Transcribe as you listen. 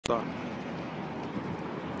So,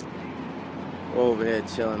 we're over here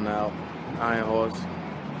chilling out. Iron Horse,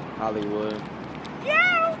 Hollywood.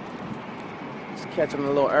 Yeah. Just catching a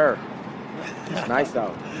little air. It's nice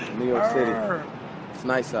out. New York City. It's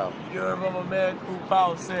nice out. You remember man Cool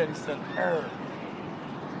Power said, he said,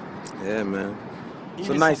 Yeah, man. It's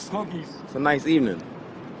a Eating nice some cookies. It's a nice evening.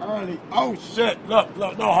 Early. Oh shit. Look,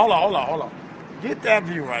 no, hold on. Get that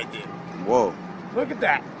view right there. Whoa. Look at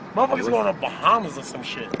that. Motherfuckers going to Bahamas or some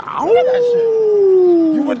shit. Ow. Look at that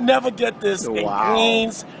shit. You would never get this in Wow.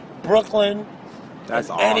 Queens, Brooklyn, That's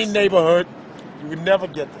any awesome. neighborhood. You would never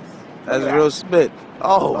get this. That's real spit.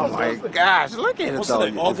 Oh No, my seriously. gosh, look at it. What's though.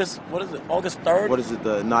 today? August, what is it? August 3rd? What is it?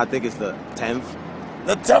 No, I think it's the 10th.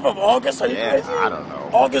 The 10th of August? Are you Yeah, crazy? I don't know.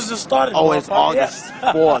 August just started. Oh, it's motherfucker. August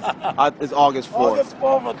Yes. 4th. It's August 4th. August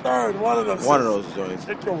 4th or 3rd, one of those. One of those joints.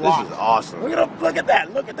 Check your This watch. is awesome. Look at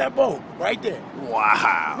that. Look at that boat right there.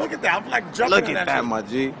 Wow. Look at that. I'm like jumping Look in at that, shit. my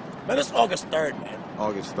G. Man, it's August 3rd, man.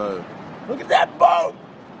 August 3rd. Look at that boat.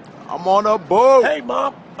 I'm on a boat. Hey,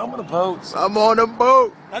 Mom, I'm on a boat. I'm on a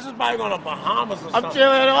boat. That's just probably going to Bahamas or I'm something.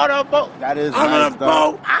 chilling on a boat. That is I'm nice, on a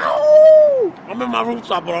though. boat. Ow! I'm in my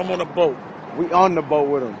rooftop, but I'm on a boat. We on the boat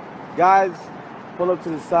with him. Guys, pull up to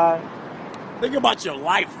the side. Think about your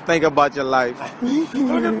life. Think about your life.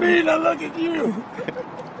 Look at me, now look at you.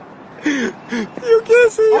 You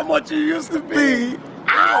can't see How much you used to be.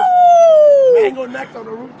 Ow! Mango neck on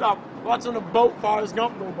the rooftop, watching the boat Forrest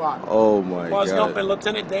Gump go by. Oh my Forrest Gump God. and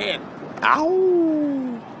Lieutenant Dan.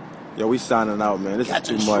 Ow! Yo, we signing out, man. This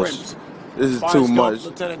Catching is too much. shrimps. This is Forrest too Gump, much.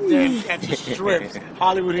 Lieutenant Dan catching strips.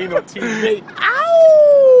 Hollywood Hino TV.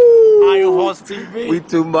 Ow! Iron Horse TV. We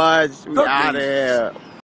too much. We Cookies. out of here.